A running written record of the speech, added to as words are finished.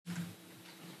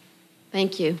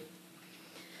Thank you.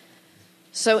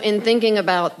 So in thinking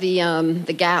about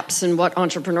the gaps in what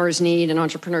entrepreneurs need in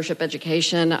entrepreneurship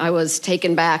education, I was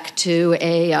taken back to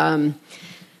a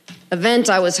event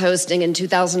I was hosting in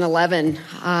 2011.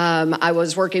 I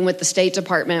was working with the State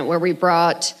Department where we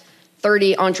brought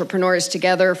 30 entrepreneurs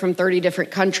together from 30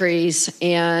 different countries,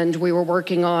 and we were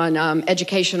working on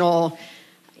educational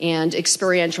and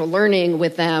experiential learning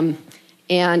with them.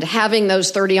 And having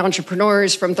those 30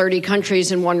 entrepreneurs from 30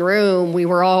 countries in one room, we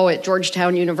were all at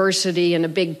Georgetown University in a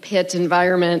big pit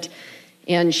environment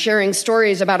and sharing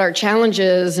stories about our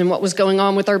challenges and what was going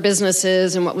on with our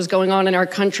businesses and what was going on in our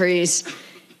countries.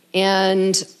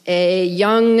 And a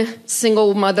young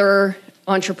single mother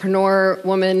entrepreneur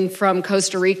woman from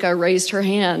Costa Rica raised her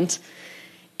hand,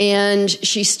 and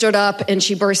she stood up and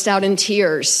she burst out in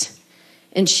tears.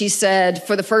 And she said,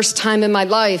 "For the first time in my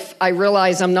life, I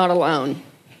realize I'm not alone."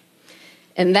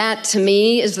 And that, to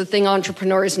me, is the thing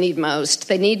entrepreneurs need most.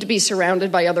 They need to be surrounded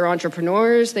by other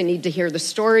entrepreneurs. They need to hear the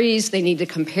stories. They need to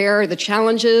compare the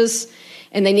challenges.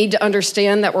 And they need to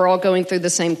understand that we're all going through the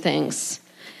same things.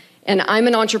 And I'm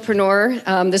an entrepreneur.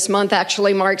 This month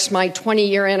actually marks my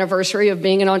 20-year anniversary of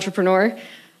being an entrepreneur.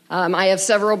 I have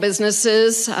several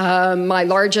businesses. My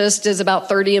largest is about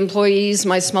 30 employees.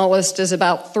 My smallest is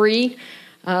about 3.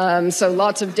 So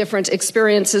lots of different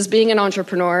experiences being an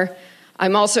entrepreneur.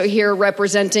 I'm also here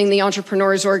representing the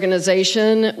Entrepreneurs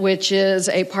Organization, which is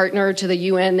a partner to the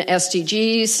UN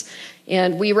SDGs.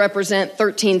 And we represent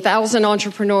 13,000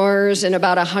 entrepreneurs in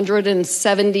about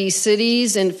 170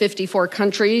 cities in 54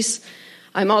 countries.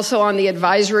 I'm also on the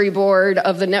advisory board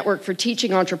of the Network for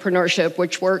Teaching Entrepreneurship,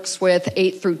 which works with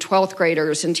 8th through 12th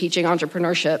graders in teaching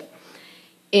entrepreneurship.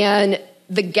 And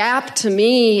the gap to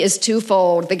me is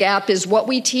twofold. The gap is what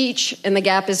we teach, and the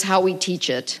gap is how we teach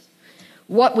it.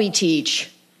 What we teach,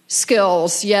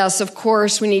 skills, yes, of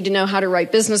course, we need to know how to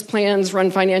write business plans,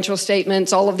 run financial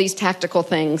statements, all of these tactical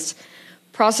things.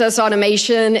 Process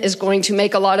automation is going to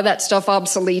make a lot of that stuff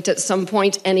obsolete at some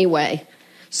point anyway.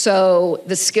 So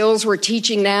the skills we're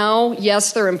teaching now,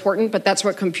 yes, they're important, but that's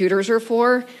what computers are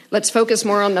for. Let's focus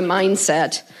more on the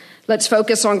mindset. Let's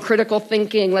focus on critical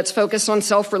thinking. Let's focus on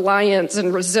self-reliance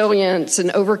and resilience and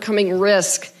overcoming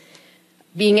risk,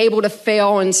 being able to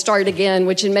fail and start again,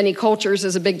 which in many cultures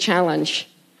is a big challenge.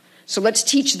 So let's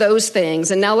teach those things.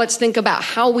 And now let's think about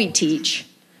how we teach.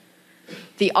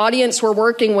 The audience we're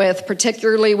working with,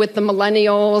 particularly with the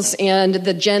millennials and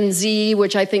the Gen Z,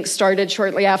 which I think started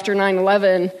shortly after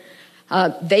 9/11,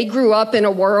 they grew up in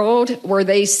a world where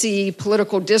they see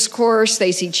political discourse,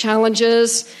 they see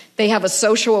challenges, they have a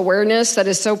social awareness that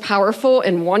is so powerful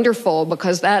and wonderful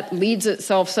because that leads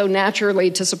itself so naturally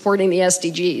to supporting the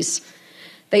SDGs.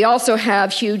 They also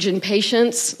have huge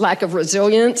impatience, lack of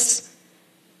resilience,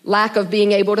 lack of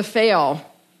being able to fail.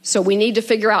 So we need to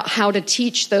figure out how to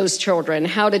teach those children,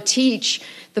 how to teach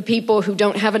the people who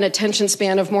don't have an attention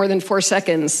span of more than 4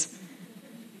 seconds.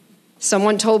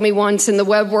 Someone told me once in the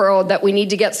web world that we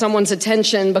need to get someone's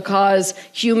attention because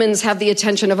humans have the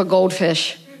attention of a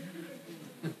goldfish.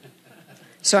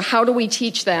 So how do we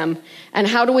teach them? And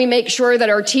how do we make sure that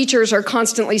our teachers are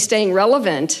constantly staying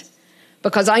relevant?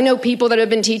 Because I know people that have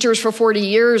been teachers for 40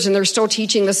 years and they're still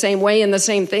teaching the same way and the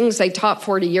same things they taught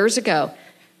 40 years ago.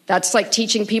 That's like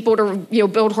teaching people to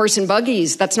build horse and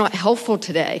buggies. That's not helpful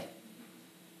today.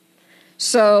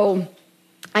 So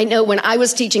I know when I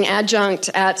was teaching adjunct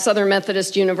at Southern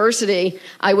Methodist University,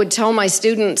 I would tell my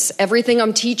students, everything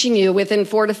I'm teaching you within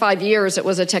 4 to 5 years, it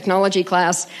was a technology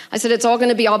class, I said, it's all going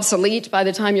to be obsolete by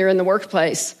the time you're in the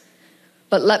workplace.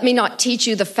 But let me not teach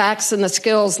you the facts and the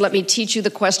skills. Let me teach you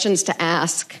the questions to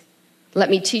ask. Let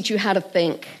me teach you how to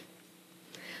think.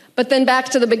 But then back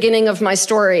to the beginning of my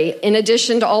story. In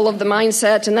addition to all of the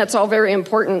mindset, and that's all very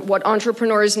important, what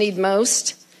entrepreneurs need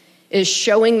most is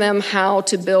showing them how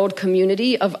to build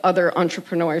community of other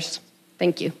entrepreneurs.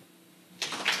 Thank you.